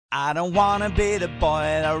I don't wanna be the boy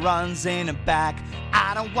that runs in the back.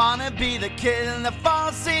 I don't wanna be the kid that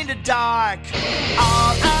falls in the dark.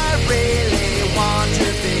 All I really want to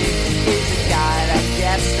be is the guy that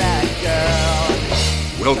gets that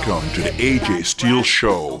girl. Welcome to the AJ Steele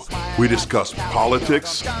Show. We discuss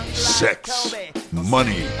politics, sex,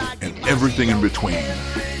 money, and everything in between.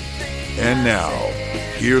 And now,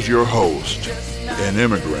 here's your host, an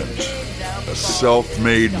immigrant, a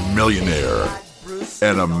self-made millionaire,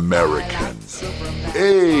 an American,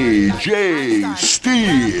 AJ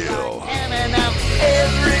Steele.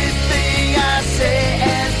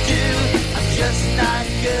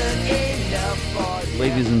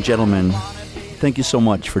 Ladies and gentlemen, thank you so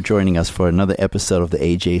much for joining us for another episode of the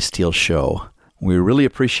AJ Steele Show. We really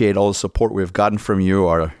appreciate all the support we've gotten from you,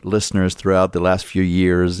 our listeners, throughout the last few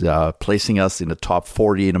years, placing us in the top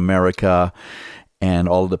 40 in America, and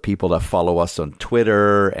all the people that follow us on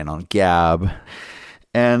Twitter and on Gab.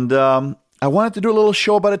 And I wanted to do a little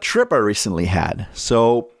show about a trip I recently had.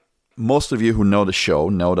 So most of you who know the show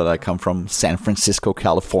know that I come from San Francisco,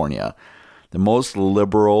 California, the most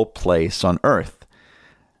liberal place on earth.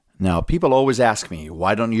 Now, people always ask me,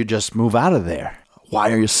 why don't you just move out of there?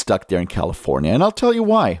 Why are you stuck there in California? And I'll tell you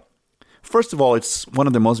why. First of all, it's one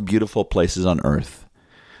of the most beautiful places on earth.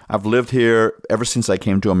 I've lived here ever since I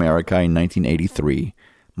came to America in 1983.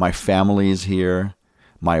 My family is here.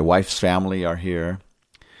 My wife's family are here.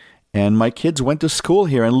 And my kids went to school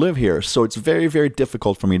here and live here, so it's very, very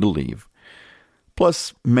difficult for me to leave.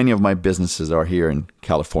 Plus, many of my businesses are here in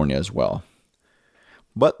California as well.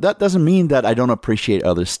 But that doesn't mean that I don't appreciate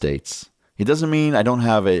other states. It doesn't mean I don't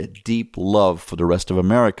have a deep love for the rest of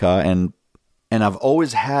America, and I've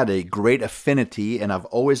always had a great affinity, and I've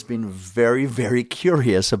always been very, very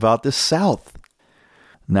curious about the South.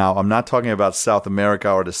 Now, I'm not talking about South America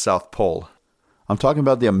or the South Pole. I'm talking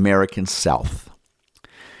about the American South.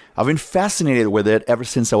 I've been fascinated with it ever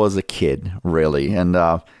since I was a kid, really. And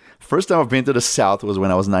first time I've been to the South was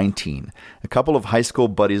when I was 19. A couple of high school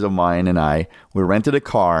buddies of mine and we rented a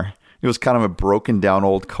car. It was kind of a broken down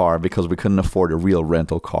old car because we couldn't afford a real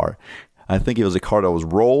rental car. I think it was a car that was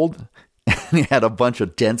rolled and it had a bunch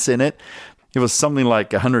of dents in it. It was something like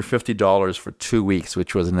 $150 for 2 weeks,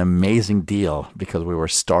 which was an amazing deal because we were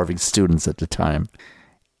starving students at the time.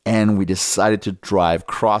 And we decided to drive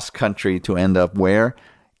cross country to end up where?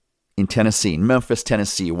 In Tennessee, in Memphis,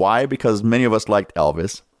 Tennessee. Why? Because many of us liked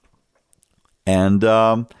Elvis. And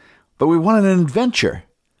but we wanted an adventure.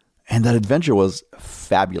 And that adventure was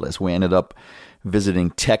fabulous. We ended up visiting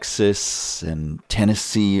Texas and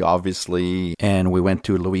Tennessee, obviously. And we went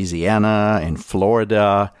to Louisiana and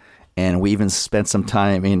Florida. And we even spent some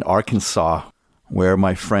time in Arkansas, where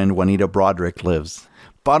my friend Juanita Broderick lives.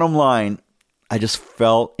 Bottom line, I just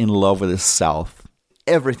fell in love with the South.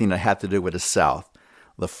 Everything that had to do with the South.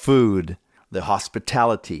 The food, the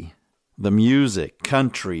hospitality, the music,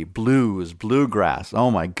 country, blues, bluegrass,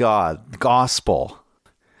 oh my God, gospel.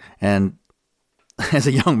 And as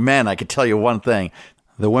a young man, I could tell you one thing.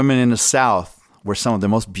 The women in the South were some of the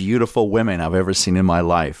most beautiful women I've ever seen in my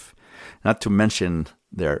life. Not to mention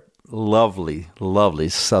their lovely, lovely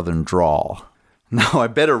Southern drawl. Now, I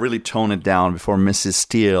better really tone it down before Mrs.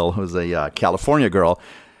 Steele, who's a California girl,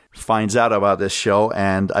 finds out about this show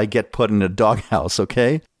and I get put in a doghouse,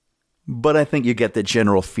 okay? But I think you get the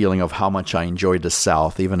general feeling of how much I enjoyed the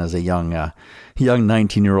South, even as a young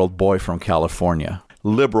 19-year-old boy from California,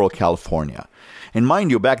 liberal California. And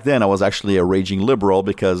mind you, back then I was actually a raging liberal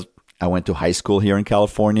because I went to high school here in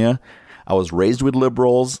California. I was raised with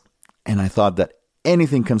liberals, and I thought that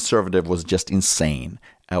anything conservative was just insane.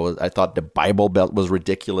 I thought the Bible Belt was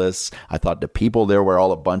ridiculous. I thought the people there were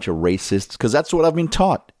all a bunch of racists, because that's what I've been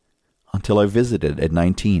taught until I visited at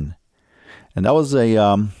 19. And that was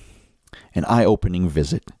an eye-opening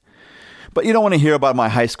visit. But you don't want to hear about my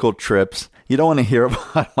high school trips. You don't want to hear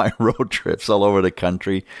about my road trips all over the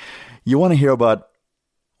country. You want to hear about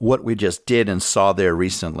what we just did and saw there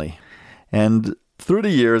recently. And through the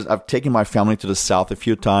years, I've taken my family to the South a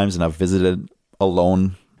few times, and I've visited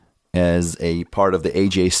alone as a part of the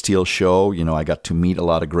AJ Steele Show. You know, I got to meet a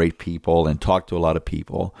lot of great people and talk to a lot of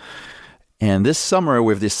people. And this summer,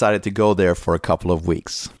 we've decided to go there for a couple of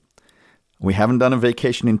weeks. We haven't done a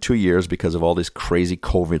vacation in 2 years because of all this crazy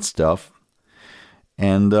COVID stuff.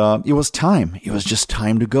 And it was time. It was just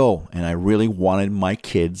time to go. And I really wanted my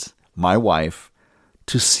kids, my wife,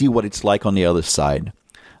 to see what it's like on the other side.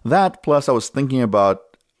 That, plus I was thinking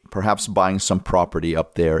about perhaps buying some property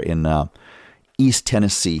up there in East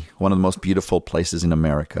Tennessee, one of the most beautiful places in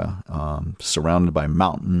America, surrounded by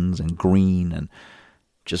mountains and green and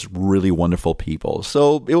just really wonderful people.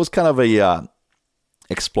 So it was kind of a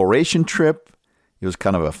exploration trip. It was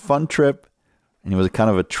kind of a fun trip, and it was kind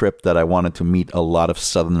of a trip that I wanted to meet a lot of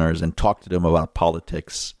Southerners and talk to them about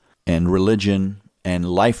politics and religion and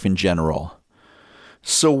life in general.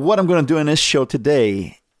 So what I'm going to do in this show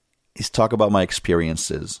today is talk about my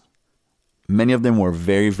experiences. Many of them were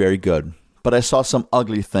very, very good, but I saw some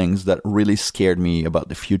ugly things that really scared me about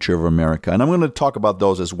the future of America, and I'm going to talk about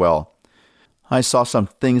those as well. I saw some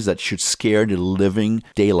things that should scare the living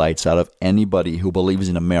daylights out of anybody who believes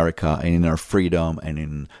in America and in our freedom and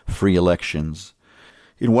in free elections.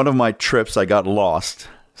 In one of my trips, I got lost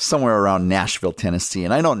somewhere around Nashville, Tennessee.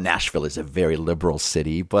 And I know Nashville is a very liberal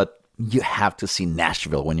city, but you have to see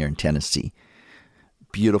Nashville when you're in Tennessee.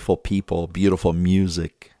 Beautiful people, beautiful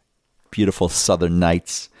music, beautiful southern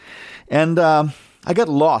nights. And I got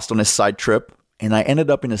lost on a side trip, and I ended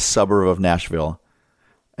up in a suburb of Nashville.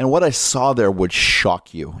 And what I saw there would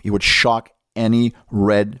shock you. It would shock any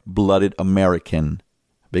red-blooded American,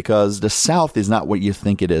 because the South is not what you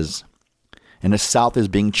think it is. And the South is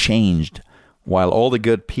being changed while all the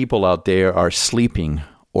good people out there are sleeping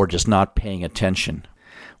or just not paying attention.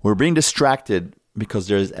 We're being distracted because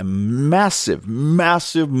there's a massive,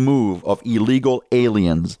 massive move of illegal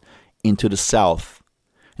aliens into the South.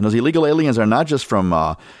 And those illegal aliens are not just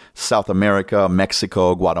from South America,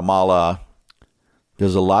 Mexico, Guatemala.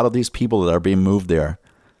 There's a lot of these people that are being moved there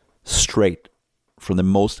straight from the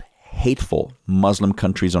most hateful Muslim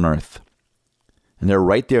countries on earth. And they're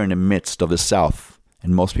right there in the midst of the South,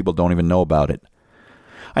 and most people don't even know about it.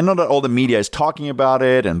 I know that all the media is talking about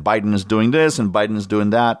it, and Biden is doing this, and Biden is doing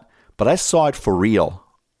that, but I saw it for real.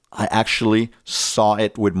 I actually saw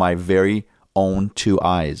it with my very own two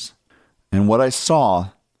eyes. And what I saw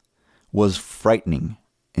was frightening,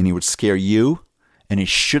 and it would scare you, and it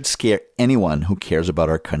should scare anyone who cares about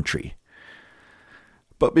our country.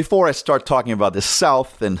 But before I start talking about the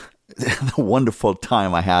South and the wonderful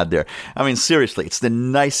time I had there, I mean, seriously, it's the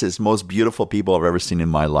nicest, most beautiful people I've ever seen in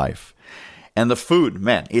my life. And the food,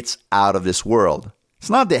 man, it's out of this world. It's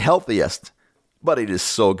not the healthiest, but it is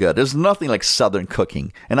so good. There's nothing like Southern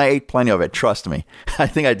cooking. And I ate plenty of it, trust me. I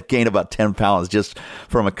think I gained about 10 pounds just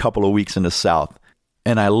from a couple of weeks in the South.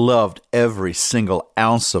 And I loved every single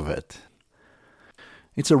ounce of it.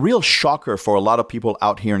 It's a real shocker for a lot of people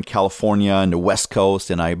out here in California and the West Coast,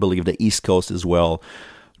 and I believe the East Coast as well,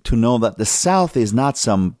 to know that the South is not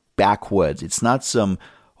some backwoods. It's not some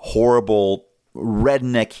horrible,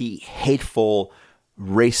 rednecky, hateful,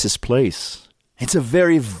 racist place. It's a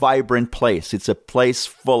very vibrant place. It's a place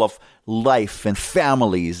full of life and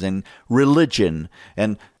families and religion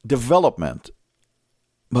and development.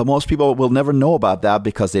 But most people will never know about that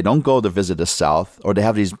because they don't go to visit the South, or they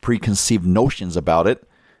have these preconceived notions about it,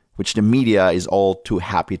 which the media is all too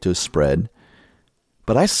happy to spread.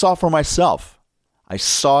 But I saw for myself. I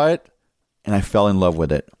saw it, and I fell in love with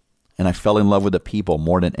it. And I fell in love with the people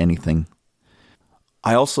more than anything.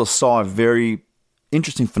 I also saw a very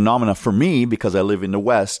interesting phenomenon for me, because I live in the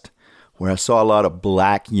West, where I saw a lot of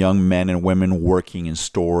black young men and women working in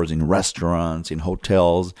stores, in restaurants, in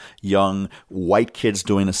hotels, young white kids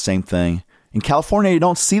doing the same thing. In California, you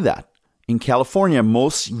don't see that. In California,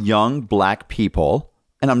 most young black people,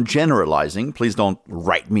 and I'm generalizing, please don't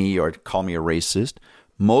write me or call me a racist,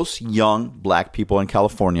 most young black people in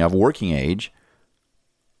California of working age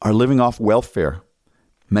are living off welfare.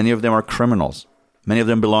 Many of them are criminals. Many of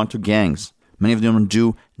them belong to gangs. Many of them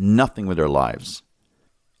do nothing with their lives.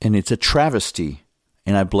 And it's a travesty,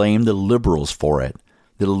 and I blame the liberals for it.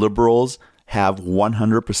 The liberals have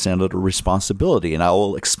 100% of the responsibility, and I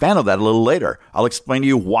will expand on that a little later. I'll explain to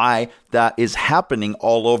you why that is happening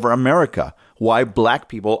all over America, why black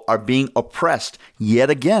people are being oppressed yet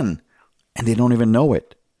again, and they don't even know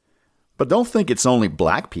it. But don't think it's only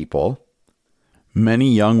black people.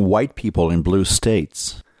 Many young white people in blue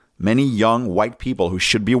states, many young white people who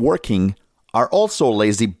should be working, are also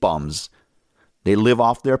lazy bums. They live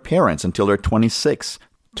off their parents until they're 26,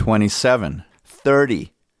 27,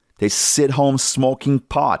 30. They sit home smoking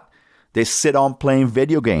pot. They sit home playing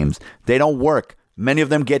video games. They don't work. Many of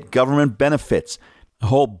them get government benefits. A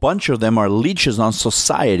whole bunch of them are leeches on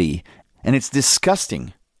society, and it's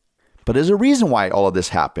disgusting. But there's a reason why all of this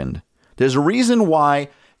happened. There's a reason why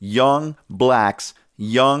young blacks,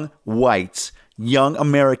 young whites, young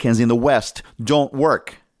Americans in the West don't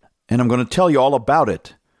work. And I'm going to tell you all about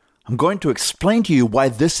it. I'm going to explain to you why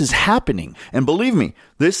this is happening. And believe me,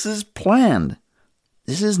 this is planned.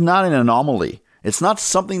 This is not an anomaly. It's not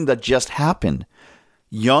something that just happened.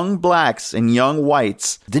 Young blacks and young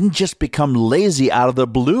whites didn't just become lazy out of the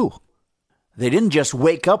blue. They didn't just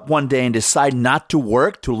wake up one day and decide not to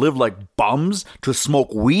work, to live like bums, to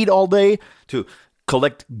smoke weed all day, to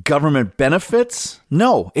collect government benefits?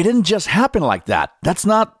 No, it didn't just happen like that. That's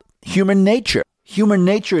not human nature. Human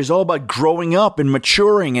nature is all about growing up and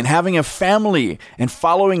maturing and having a family and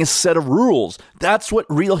following a set of rules. That's what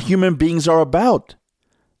real human beings are about.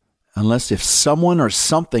 Unless if someone or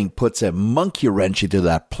something puts a monkey wrench into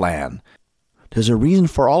that plan. There's a reason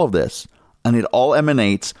for all of this, and it all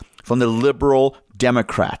emanates from the liberal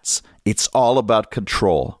Democrats. It's all about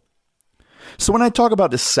control. So when I talk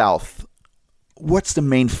about the South, what's the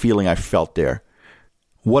main feeling I felt there?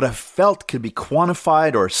 What I felt could be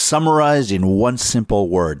quantified or summarized in one simple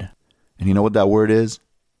word. And you know what that word is?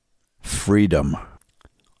 Freedom.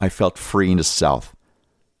 I felt free in the South.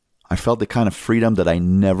 I felt the kind of freedom that I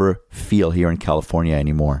never feel here in California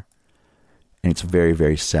anymore. And it's very,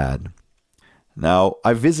 very sad. Now,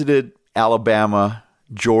 I visited Alabama,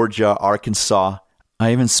 Georgia, Arkansas.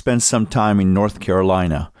 I even spent some time in North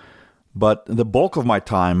Carolina. But the bulk of my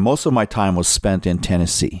time, most of my time was spent in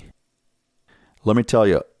Tennessee. Let me tell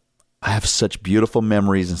you, I have such beautiful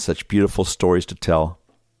memories and such beautiful stories to tell.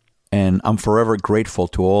 And I'm forever grateful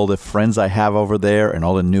to all the friends I have over there and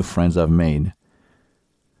all the new friends I've made.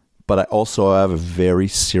 But I also have a very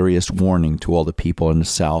serious warning to all the people in the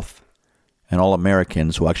South and all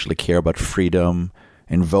Americans who actually care about freedom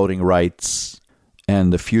and voting rights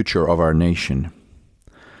and the future of our nation.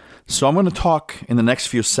 So I'm going to talk in the next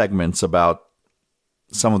few segments about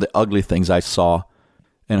some of the ugly things I saw.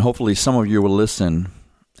 And hopefully some of you will listen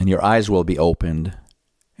and your eyes will be opened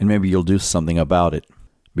and maybe you'll do something about it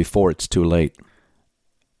before it's too late.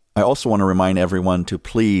 I also want to remind everyone to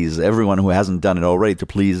please, everyone who hasn't done it already, to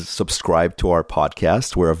please subscribe to our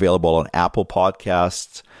podcast. We're available on Apple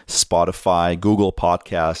Podcasts, Spotify, Google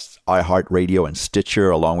Podcasts, iHeartRadio, and Stitcher,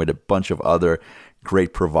 along with a bunch of other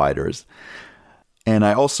great providers. And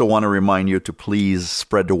I also want to remind you to please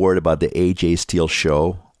spread the word about the AJ Steele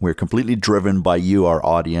Show. We're completely driven by you, our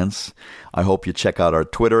audience. I hope you check out our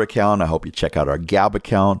Twitter account. I hope you check out our Gab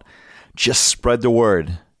account. Just spread the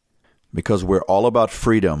word because we're all about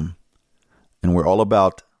freedom and we're all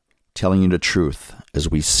about telling you the truth as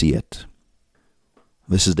we see it.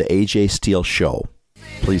 This is the AJ Steele Show.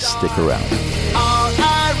 Please stick around. All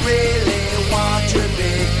I really want to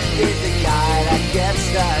be is the guy that gets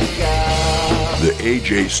the girl. The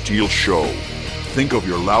AJ Steele Show. Think of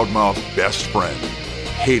your loudmouth best friend,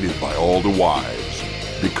 hated by all the wives,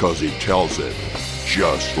 because he tells it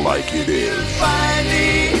just like it is.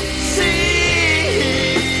 Finally see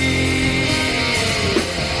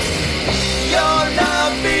your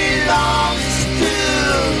love belongs to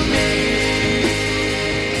me.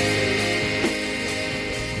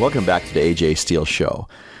 Welcome back to the AJ Steele Show.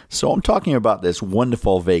 So I'm talking about this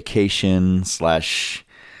wonderful vacation /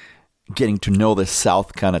 getting to know the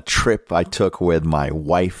South kind of trip I took with my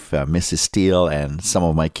wife, Mrs. Steele, and some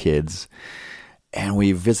of my kids. And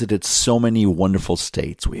we visited so many wonderful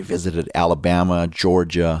states. We visited Alabama,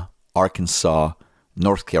 Georgia, Arkansas,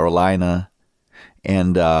 North Carolina,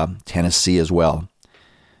 and Tennessee as well.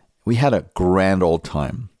 We had a grand old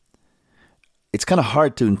time. It's kind of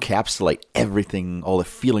hard to encapsulate everything, all the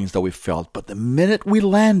feelings that we felt. But the minute we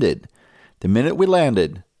landed,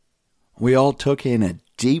 we all took in a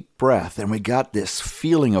deep breath and we got this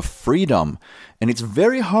feeling of freedom. And it's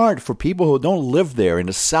very hard for people who don't live there in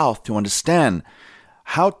the South to understand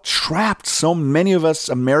how trapped so many of us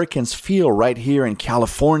Americans feel right here in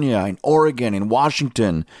California, in Oregon, in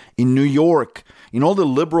Washington, in New York, in all the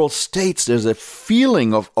liberal states. There's a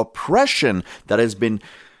feeling of oppression that has been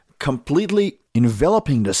completely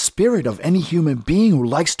enveloping the spirit of any human being who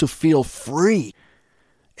likes to feel free.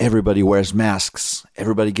 Everybody wears masks.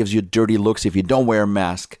 Everybody gives you dirty looks if you don't wear a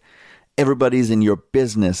mask. Everybody's in your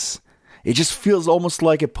business. It just feels almost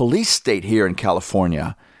like a police state here in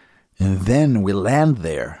California. And then we land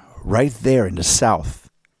there, right there in the South.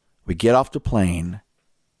 We get off the plane,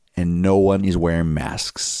 and no one is wearing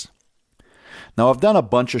masks. Now, I've done a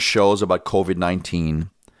bunch of shows about COVID-19.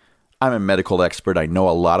 I'm a medical expert. I know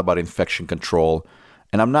a lot about infection control.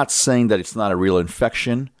 And I'm not saying that it's not a real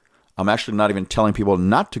infection. I'm actually not even telling people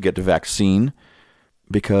not to get the vaccine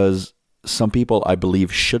because some people, I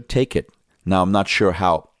believe, should take it. Now, I'm not sure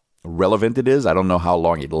how relevant it is. I don't know how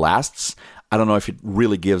long it lasts. I don't know if it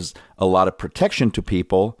really gives a lot of protection to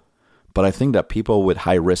people, but I think that people with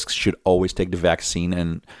high risks should always take the vaccine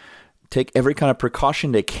and take every kind of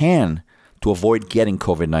precaution they can to avoid getting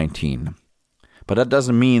COVID-19. But that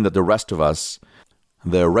doesn't mean that the rest of us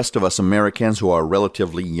Americans who are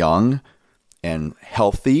relatively young and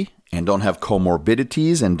healthy and don't have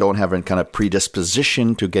comorbidities and don't have any kind of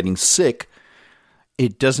predisposition to getting sick,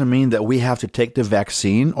 it doesn't mean that we have to take the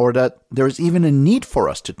vaccine or that there's even a need for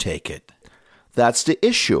us to take it. That's the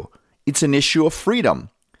issue. it's an issue of freedom.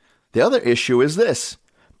 The other issue is this.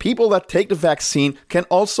 People that take the vaccine can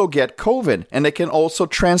also get COVID, and they can also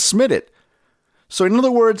transmit it. So in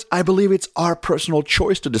other words, I believe it's our personal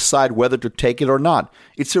choice to decide whether to take it or not.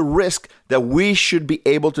 It's a risk that we should be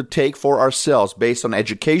able to take for ourselves based on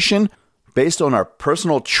education, based on our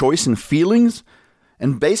personal choice and feelings,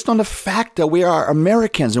 and based on the fact that we are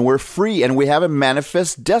Americans and we're free and we have a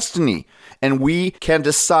manifest destiny. And we can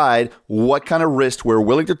decide what kind of risk we're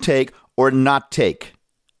willing to take or not take.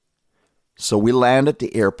 So we land at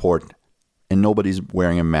the airport and nobody's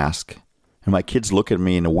wearing a mask. And my kids look at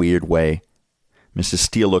me in a weird way. Mrs.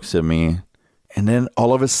 Steele looks at me, and then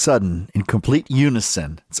all of a sudden, in complete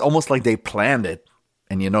unison, it's almost like they planned it,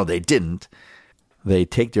 and they didn't. They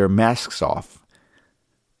take their masks off,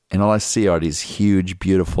 and all I see are these huge,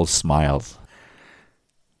 beautiful smiles.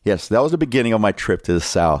 Yes, that was the beginning of my trip to the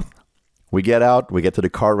South. We get out, we get to the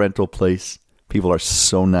car rental place. People are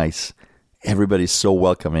so nice. Everybody's so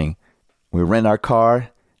welcoming. We rent our car,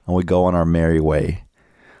 and we go on our merry way.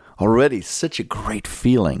 Already, such a great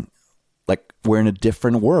feeling. Like we're in a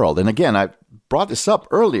different world. And again, I brought this up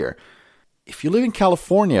earlier. If you live in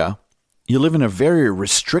California, you live in a very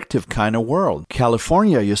restrictive kind of world.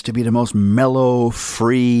 California used to be the most mellow,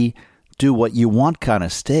 free, do what you want kind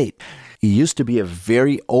of state. It used to be a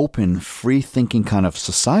very open, free-thinking kind of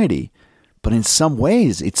society. But in some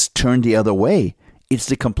ways, it's turned the other way. It's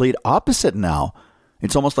the complete opposite now.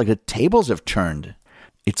 It's almost like the tables have turned.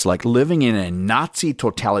 It's like living in a Nazi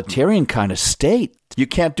totalitarian kind of state. You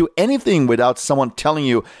can't do anything without someone telling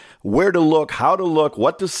you where to look, how to look,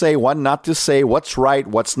 what to say, what not to say, what's right,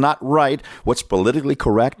 what's not right, what's politically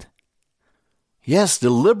correct. Yes,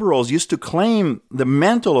 the liberals used to claim the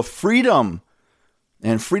mantle of freedom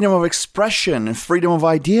and freedom of expression and freedom of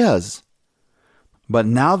ideas. But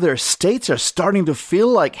now their states are starting to feel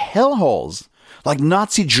like hellholes, like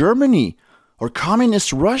Nazi Germany or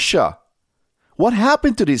communist Russia. What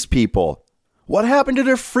happened to these people? What happened to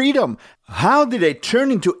their freedom? How did they turn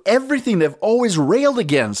into everything they've always railed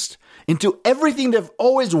against? Into everything they've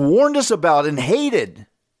always warned us about and hated?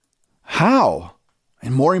 How?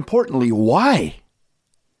 And more importantly, why?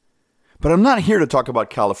 But I'm not here to talk about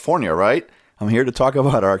California, right? I'm here to talk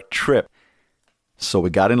about our trip. So we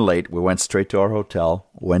got in late. We went straight to our hotel,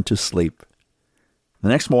 went to sleep. The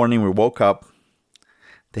next morning we woke up.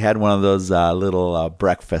 They had one of those little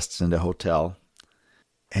breakfasts in the hotel.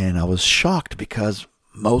 And I was shocked because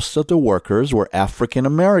most of the workers were African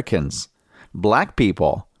Americans, black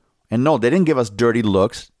people. And no, they didn't give us dirty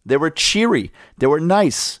looks. They were cheery. They were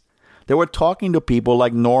nice. They were talking to people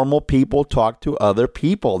like normal people talk to other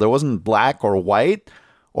people. There wasn't black or white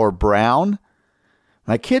or brown.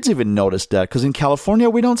 My kids even noticed that because in California,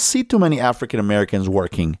 we don't see too many African Americans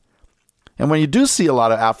working. And when you do see a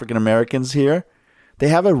lot of African Americans here, they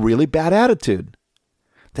have a really bad attitude.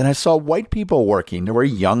 Then I saw white people working. There were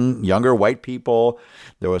younger white people.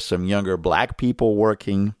 There were some younger black people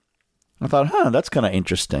working. I thought, that's kind of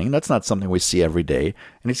interesting. That's not something we see every day.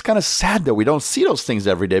 And it's kind of sad that we don't see those things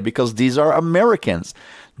every day because these are Americans.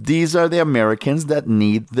 These are the Americans that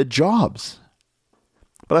need the jobs.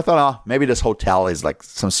 But I thought, maybe this hotel is like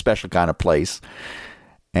some special kind of place.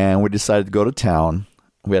 And we decided to go to town.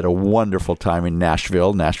 We had a wonderful time in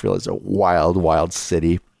Nashville. Nashville is a wild, wild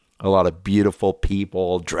city. A lot of beautiful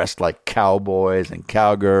people dressed like cowboys and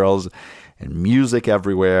cowgirls and music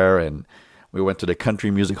everywhere. And we went to the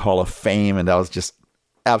Country Music Hall of Fame, and that was just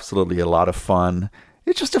absolutely a lot of fun.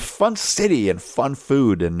 It's just a fun city and fun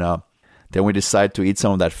food. And then we decided to eat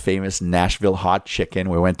some of that famous Nashville hot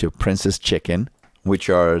chicken. We went to Prince's Chicken,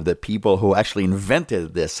 which are the people who actually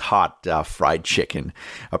invented this hot fried chicken.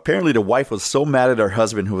 Apparently, the wife was so mad at her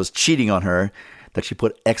husband who was cheating on her that she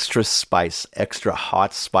put extra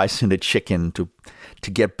hot spice in the chicken to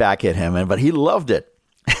get back at him. But he loved it.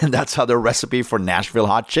 And that's how the recipe for Nashville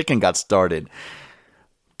hot chicken got started.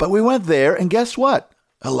 But we went there, and guess what?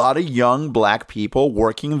 A lot of young black people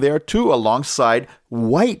working there too, alongside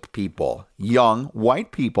white people, young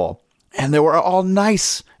white people. And they were all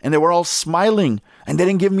nice, and they were all smiling, and they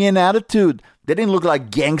didn't give me an attitude. They didn't look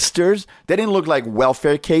like gangsters. They didn't look like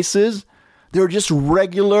welfare cases. They were just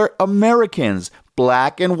regular Americans,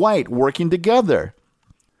 black and white, working together.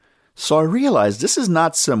 So I realized this is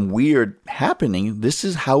not some weird happening. This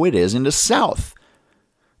is how it is in the South.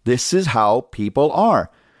 This is how people are.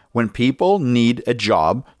 When people need a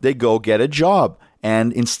job, they go get a job.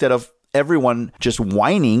 And instead of everyone just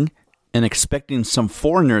whining and expecting some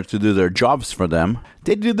foreigner to do their jobs for them,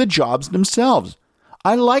 they do the jobs themselves.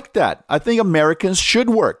 I like that. I think Americans should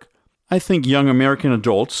work. I think young American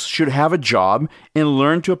adults should have a job and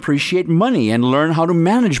learn to appreciate money and learn how to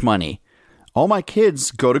manage money. All my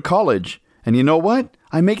kids go to college. And you know what?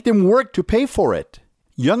 I make them work to pay for it.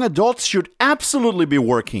 Young adults should absolutely be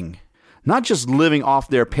working, not just living off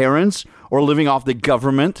their parents or living off the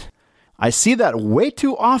government. I see that way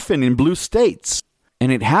too often in blue states,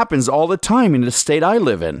 and it happens all the time in the state I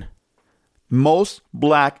live in. Most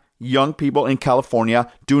black young people in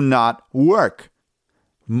California do not work.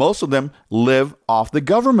 Most of them live off the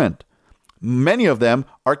government. Many of them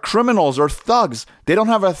are criminals or thugs. They don't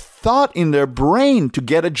have a thought in their brain to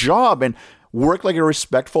get a job and work like a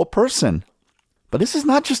respectful person. But this is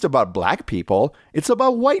not just about black people. It's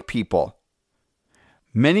about white people.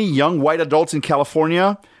 Many young white adults in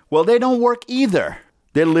California, well, they don't work either.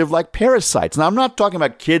 They live like parasites. Now, I'm not talking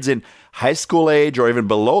about kids in high school age or even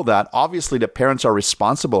below that. Obviously, the parents are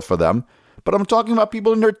responsible for them. But I'm talking about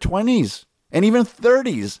people in their 20s and even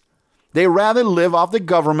 30s. They rather live off the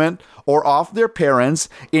government or off their parents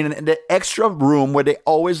in the extra room where they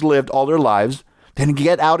always lived all their lives than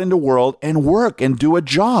get out in the world and work and do a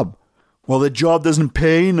job. Well, the job doesn't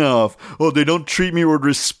pay enough. Oh, they don't treat me with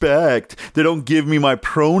respect. They don't give me my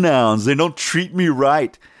pronouns. They don't treat me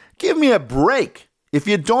right. Give me a break. If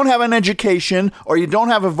you don't have an education or you don't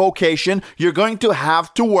have a vocation, you're going to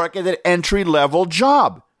have to work at an entry-level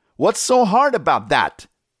job. What's so hard about that?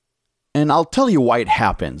 And I'll tell you why it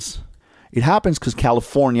happens. It happens because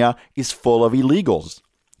California is full of illegals.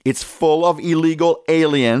 It's full of illegal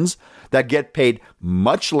aliens that get paid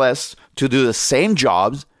much less to do the same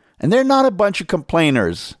jobs, and they're not a bunch of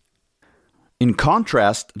complainers. In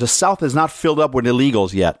contrast, the South is not filled up with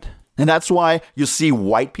illegals yet. And that's why you see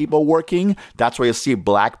white people working. That's why you see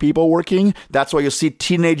black people working. That's why you see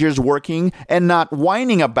teenagers working and not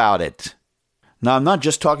whining about it. Now, I'm not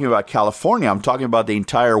just talking about California. I'm talking about the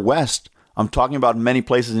entire West. I'm talking about many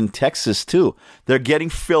places in Texas, too. They're getting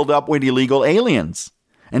filled up with illegal aliens.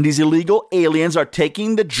 And these illegal aliens are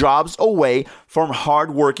taking the jobs away from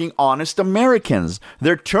hardworking, honest Americans.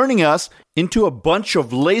 They're turning us into a bunch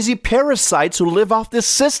of lazy parasites who live off this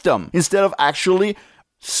system instead of actually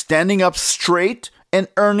standing up straight and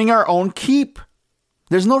earning our own keep.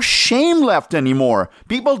 There's no shame left anymore.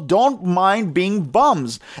 People don't mind being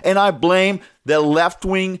bums. And I blame the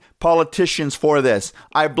left-wing politicians for this.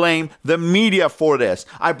 I blame the media for this.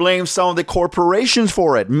 I blame some of the corporations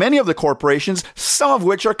for it. Many of the corporations, some of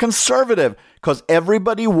which are conservative, because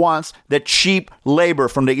everybody wants the cheap labor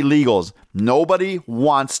from the illegals. Nobody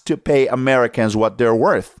wants to pay Americans what they're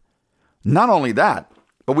worth. Not only that,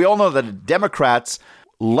 but we all know that the Democrats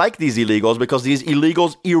like these illegals because these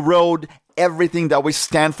illegals erode everything that we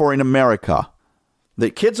stand for in America.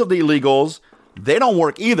 The kids of the illegals, they don't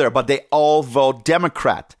work either, but they all vote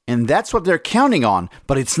Democrat. And that's what they're counting on.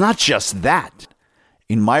 But it's not just that.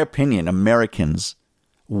 In my opinion, Americans,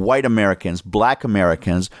 white Americans, black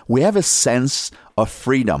Americans, we have a sense of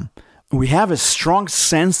freedom. We have a strong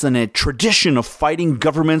sense and a tradition of fighting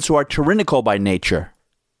governments who are tyrannical by nature.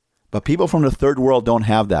 But people from the third world don't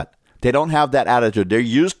have that. They don't have that attitude. They're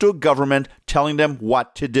used to a government telling them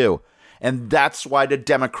what to do. And that's why the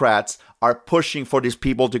Democrats are pushing for these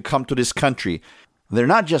people to come to this country. They're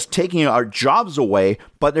not just taking our jobs away,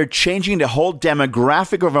 but they're changing the whole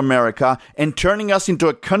demographic of America and turning us into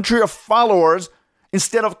a country of followers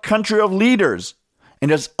instead of country of leaders.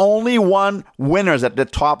 And there's only one winner at the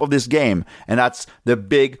top of this game, and that's the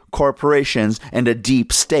big corporations and the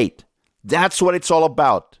deep state. That's what it's all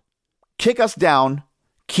about. Kick us down,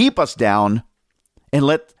 keep us down, and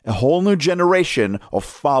let a whole new generation of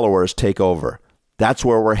followers take over. That's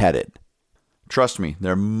where we're headed. Trust me,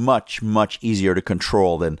 they're much, much easier to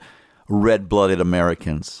control than red-blooded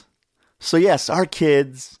Americans. So yes, our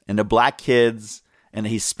kids and the black kids and the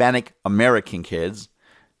Hispanic American kids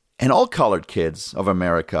and all colored kids of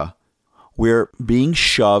America, we're being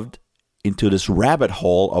shoved into this rabbit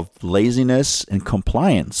hole of laziness and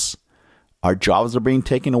compliance. Our jobs are being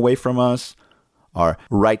taken away from us. Our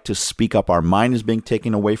right to speak up our mind is being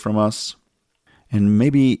taken away from us. And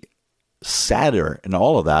maybe sadder in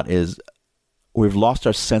all of that is we've lost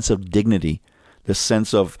our sense of dignity, the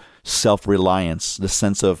sense of self-reliance, the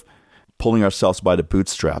sense of pulling ourselves by the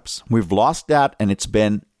bootstraps. We've lost that, and it's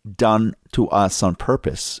been done to us on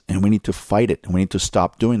purpose. And we need to fight it, and we need to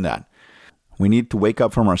stop doing that. We need to wake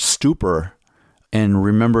up from our stupor and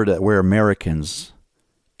remember that we're Americans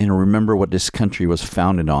and remember what this country was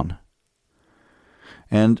founded on.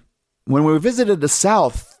 And when we visited the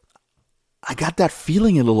South, I got that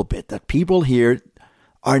feeling a little bit that people here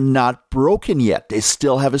are not broken yet. They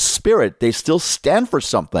still have a spirit. They still stand for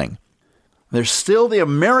something. They're still the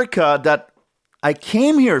America that I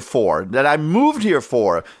came here for, that I moved here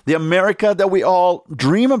for, the America that we all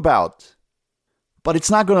dream about. But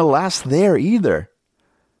it's not going to last there either.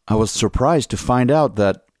 I was surprised to find out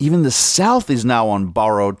that even the South is now on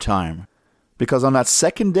borrowed time. Because on that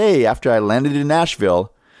second day after I landed in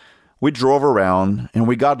Nashville, we drove around and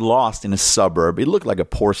we got lost in a suburb. It looked like a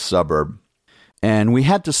poor suburb. And we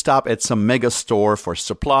had to stop at some mega store for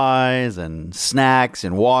supplies and snacks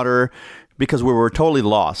and water because we were totally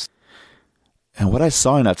lost. And what I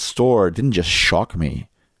saw in that store didn't just shock me.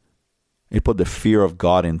 It put the fear of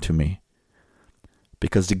God into me.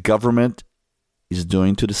 Because the government is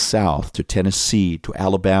doing to the South, to Tennessee, to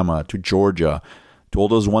Alabama, to Georgia, to all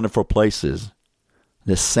those wonderful places,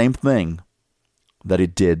 the same thing that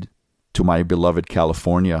it did to my beloved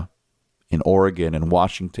California, in Oregon, in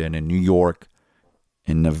Washington, in New York,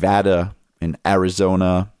 in Nevada, in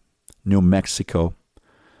Arizona, New Mexico.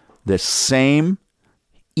 The same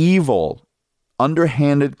evil,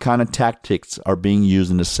 underhanded kind of tactics are being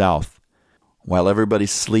used in the South while everybody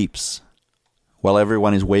sleeps, while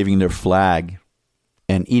everyone is waving their flag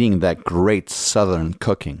and eating that great Southern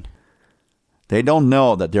cooking. They don't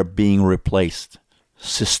know that they're being replaced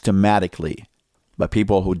systematically by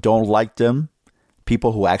people who don't like them,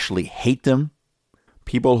 people who actually hate them,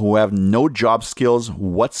 people who have no job skills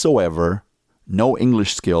whatsoever, no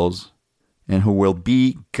English skills, and who will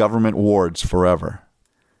be government wards forever.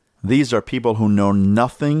 These are people who know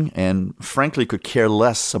nothing and frankly could care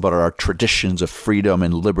less about our traditions of freedom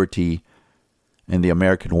and liberty and the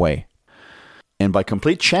American way. And by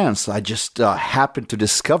complete chance, I just happened to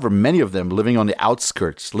discover many of them living on the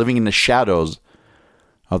outskirts, living in the shadows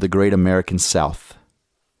of the great American South.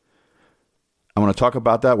 I want to talk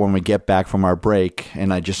about that when we get back from our break,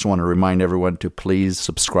 and I just want to remind everyone to please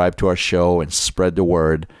subscribe to our show and spread the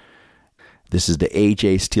word. This is the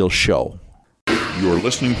AJ Steele Show. You're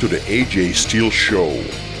listening to the AJ Steele Show,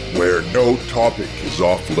 where no topic is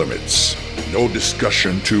off limits, no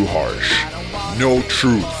discussion too harsh, no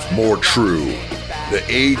truth more true. The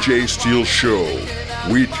AJ Steele Show,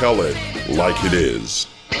 we tell it like it is.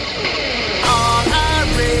 All I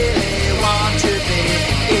really want to be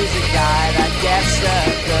is a guy that gets the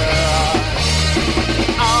girl.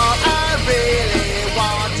 All I really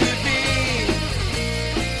want to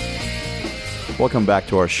be. Welcome back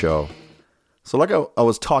to our show. So like I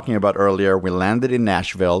was talking about earlier, we landed in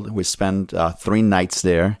Nashville. We spent 3 nights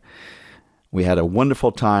there. We had a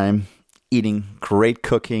wonderful time eating great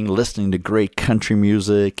cooking, listening to great country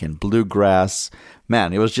music and bluegrass.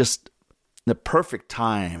 Man, it was just the perfect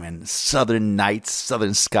time, and southern nights,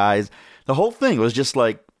 southern skies. The whole thing was just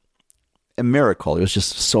like a miracle. It was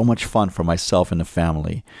just so much fun for myself and the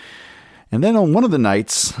family. And then on one of the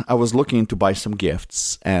nights, I was looking to buy some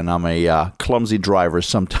gifts, and I'm a clumsy driver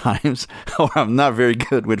sometimes, or I'm not very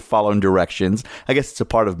good with following directions. I guess it's a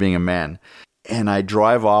part of being a man. And I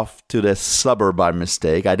drive off to this suburb by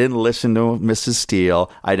mistake. I didn't listen to Mrs.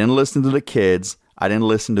 Steele. I didn't listen to the kids. I didn't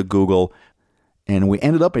listen to Google. And we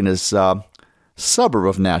ended up in this suburb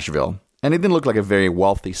of Nashville. And it didn't look like a very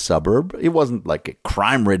wealthy suburb. It wasn't like a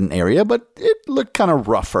crime-ridden area, but it looked kind of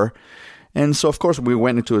rougher. And so, of course, we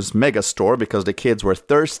went into this mega store because the kids were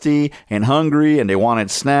thirsty and hungry and they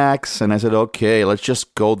wanted snacks. And I said, okay, let's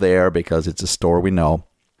just go there because it's a store we know.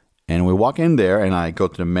 And we walk in there and I go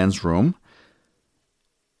to the men's room.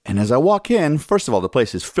 And as I walk in, first of all, the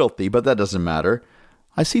place is filthy, but that doesn't matter.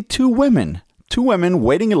 I see two women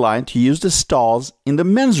waiting in line to use the stalls in the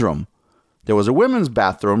men's room. There was a women's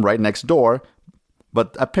bathroom right next door,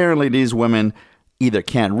 but apparently these women either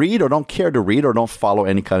can't read or don't care to read or don't follow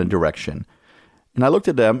any kind of direction. And I looked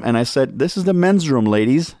at them and I said, this is the men's room,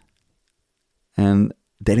 ladies. And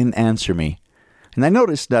they didn't answer me. And I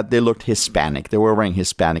noticed that they looked Hispanic. They were wearing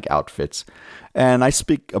Hispanic outfits. And I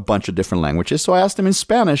speak a bunch of different languages, so I asked them in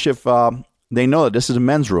Spanish if they know that this is a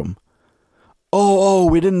men's room. Oh,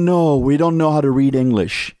 we didn't know. We don't know how to read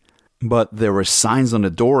English. But there were signs on the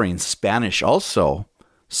door in Spanish also.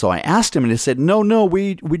 So I asked them and they said, no,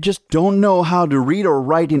 we just don't know how to read or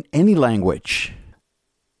write in any language.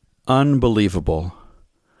 Unbelievable.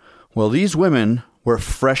 Well, these women were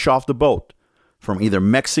fresh off the boat from either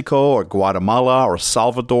Mexico or Guatemala or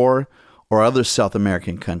Salvador or other South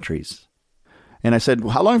American countries. And I said,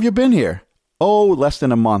 how long have you been here? Oh, less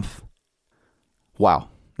than a month. Wow,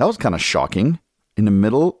 that was kind of shocking. In the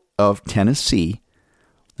middle of Tennessee,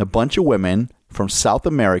 a bunch of women from South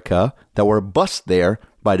America that were bussed there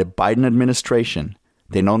by the Biden administration.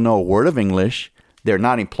 They don't know a word of English. They're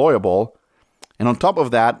not employable. And on top of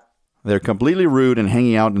that, they're completely rude and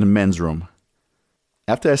hanging out in the men's room.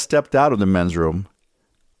 After I stepped out of the men's room,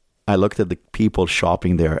 I looked at the people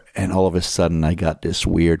shopping there, and all of a sudden I got this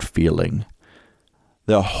weird feeling.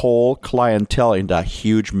 The whole clientele in that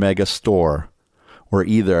huge mega store were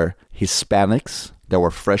either Hispanics that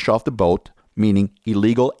were fresh off the boat, meaning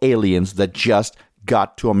illegal aliens that just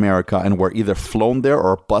got to America and were either flown there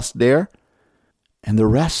or bused there. And the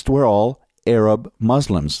rest were all Arab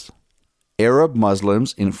Muslims. Arab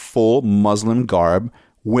Muslims in full Muslim garb,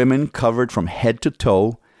 women covered from head to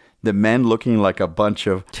toe, the men looking like a bunch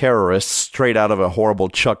of terrorists straight out of a horrible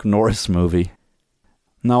Chuck Norris movie.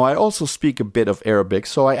 Now, I also speak a bit of Arabic,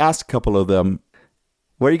 so I asked a couple of them,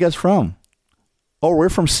 where are you guys from? Oh, we're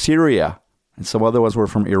from Syria. And some other ones were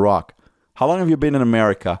from Iraq. How long have you been in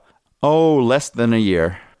America? Oh, less than a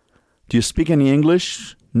year. Do you speak any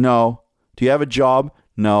English? No. Do you have a job?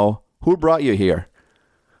 No. Who brought you here?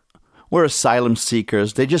 We're asylum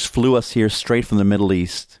seekers. They just flew us here straight from the Middle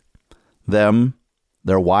East. Them,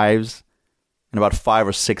 their wives, and about 5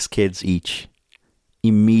 or 6 kids each.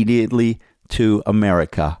 Immediately to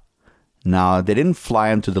America. Now, they didn't fly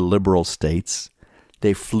them to the liberal states.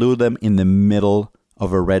 They flew them in the middle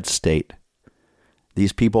of a red state.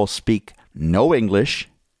 These people speak no English.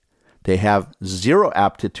 They have zero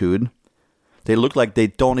aptitude. They look like they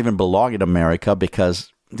don't even belong in America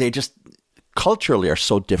because they just culturally are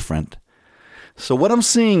so different. So what I'm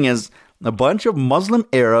seeing is a bunch of Muslim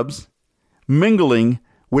Arabs mingling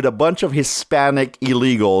with a bunch of Hispanic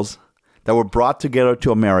illegals that were brought together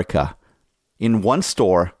to America in one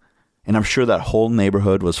store, and I'm sure that whole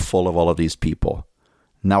neighborhood was full of all of these people.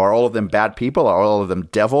 Now, are all of them bad people? Are all of them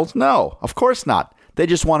devils? No, of course not. They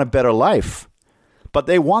just want a better life. But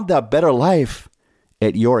they want that better life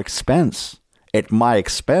at your expense, at my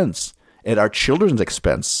expense, at our children's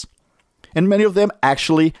expense. And many of them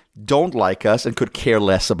actually don't like us and could care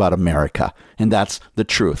less about America. And that's the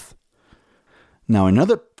truth. Now,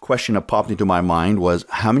 another question that popped into my mind was,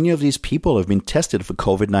 how many of these people have been tested for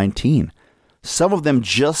COVID-19? Some of them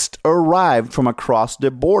just arrived from across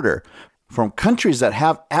the border, from countries that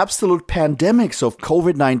have absolute pandemics of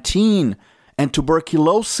COVID-19 and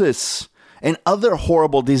tuberculosis and other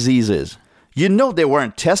horrible diseases. You know they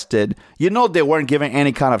weren't tested. You know they weren't given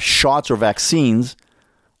any kind of shots or vaccines.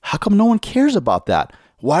 How come no one cares about that?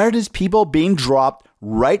 Why are these people being dropped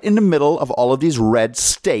right in the middle of all of these red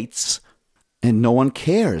states and no one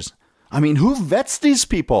cares? I mean, who vets these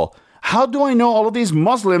people? How do I know all of these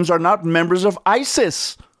Muslims are not members of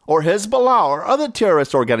ISIS or Hezbollah or other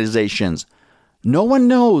terrorist organizations? No one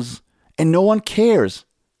knows and no one cares.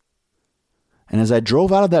 And as I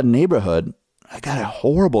drove out of that neighborhood, I got a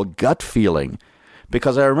horrible gut feeling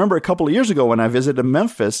because I remember a couple of years ago when I visited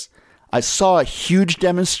Memphis, I saw a huge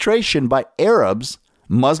demonstration by Arabs,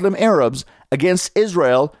 Muslim Arabs, against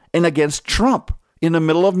Israel and against Trump in the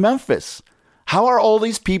middle of Memphis. How are all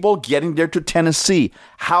these people getting there to Tennessee?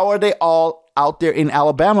 How are they all out there in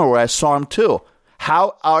Alabama where I saw them too?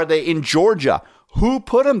 How are they in Georgia? Who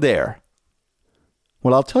put them there?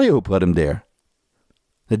 Well, I'll tell you who put them there.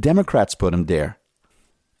 The Democrats put them there.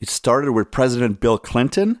 It started with President Bill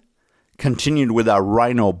Clinton, continued with our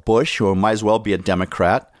Rhino Bush, who might as well be a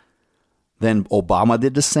Democrat. Then Obama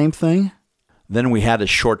did the same thing. Then we had a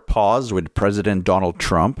short pause with President Donald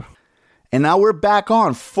Trump. And now we're back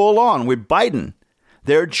on, full on with Biden.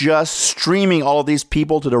 They're just streaming all of these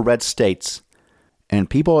people to the red states. And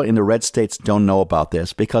people in the red states don't know about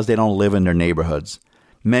this because they don't live in their neighborhoods.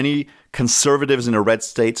 Many conservatives in the red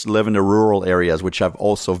states live in the rural areas, which I've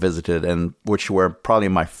also visited and which were probably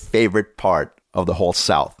my favorite part of the whole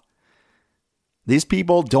South. These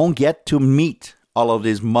people don't get to meet all of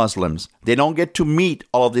these Muslims. They don't get to meet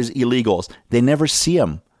all of these illegals. They never see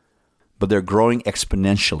them. But they're growing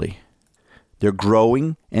exponentially. They're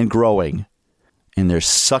growing and growing. And they're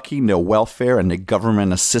sucking the welfare and the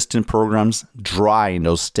government assistance programs dry in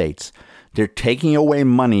those states. They're taking away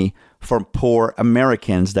money from poor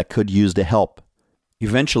Americans that could use the help.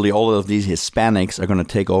 Eventually, all of these Hispanics are going to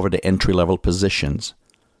take over the entry-level positions.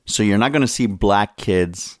 So you're not going to see black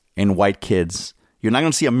kids and white kids. You're not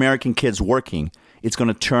going to see American kids working. It's going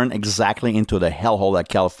to turn exactly into the hellhole that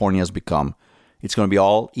California has become. It's going to be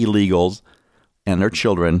all illegals and their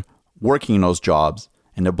children working in those jobs.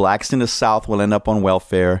 And the blacks in the South will end up on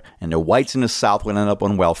welfare. And the whites in the South will end up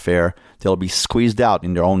on welfare. They'll be squeezed out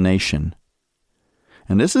in their own nation.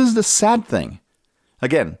 And this is the sad thing.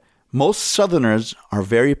 Again, most Southerners are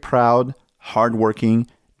very proud, hardworking,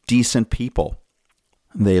 decent people.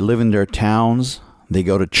 They live in their towns. They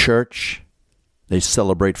go to church. They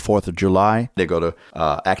celebrate 4th of July. They go to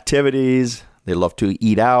activities. They love to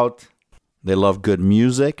eat out. They love good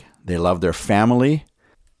music. They love their family.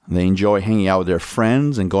 They enjoy hanging out with their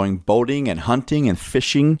friends and going boating and hunting and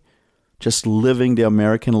fishing, just living the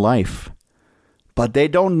American life. But they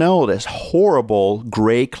don't know this horrible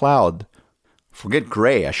gray cloud. Forget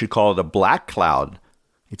gray, I should call it a black cloud.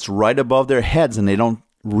 It's right above their heads and they don't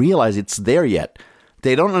realize it's there yet.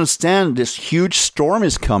 They don't understand this huge storm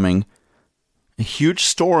is coming, a huge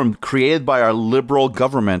storm created by our liberal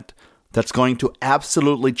government that's going to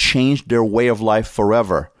absolutely change their way of life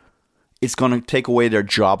forever. It's going to take away their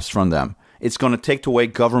jobs from them. It's going to take away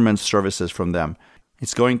government services from them.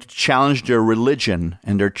 It's going to challenge their religion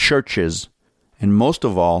and their churches. And most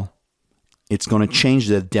of all, it's going to change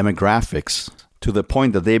their demographics to the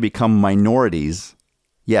point that they become minorities.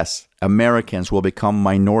 Yes, Americans will become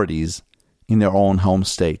minorities in their own home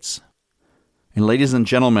states. And ladies and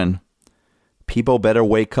gentlemen, people better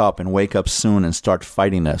wake up and wake up soon and start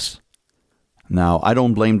fighting us. Now, I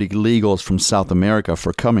don't blame the illegals from South America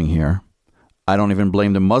for coming here. I don't even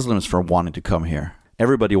blame the Muslims for wanting to come here.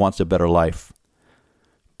 Everybody wants a better life.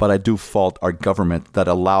 But I do fault our government that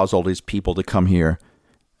allows all these people to come here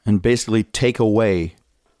and basically take away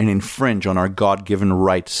and infringe on our God-given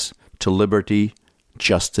rights to liberty,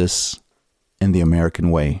 justice, and the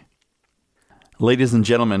American way. Ladies and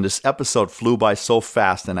gentlemen, this episode flew by so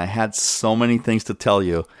fast, and I had so many things to tell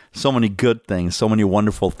you, so many good things, so many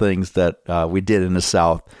wonderful things that we did in the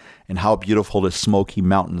South, and how beautiful the Smoky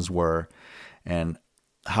Mountains were, and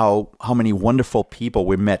how many wonderful people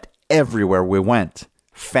we met everywhere we went.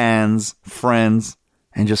 Fans, friends,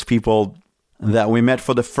 and just people that we met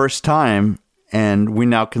for the first time, and we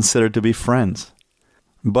now consider to be friends.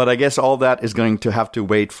 But I guess all that is going to have to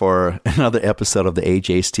wait for another episode of the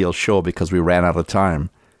AJ Steele Show because we ran out of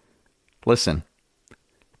time. Listen,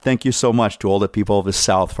 thank you so much to all the people of the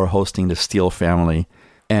South for hosting the Steele family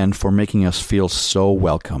and for making us feel so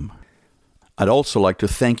welcome. I'd also like to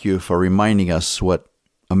thank you for reminding us what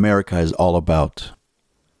America is all about.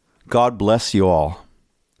 God bless you all,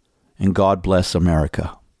 and God bless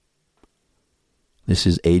America. This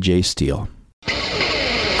is AJ Steele.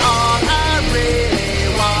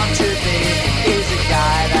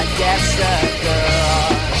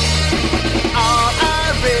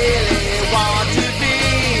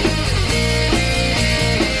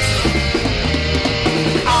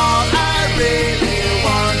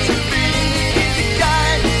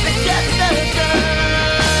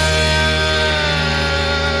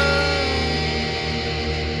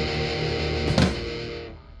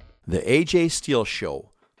 The AJ Steele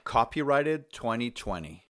Show, copyrighted 2020.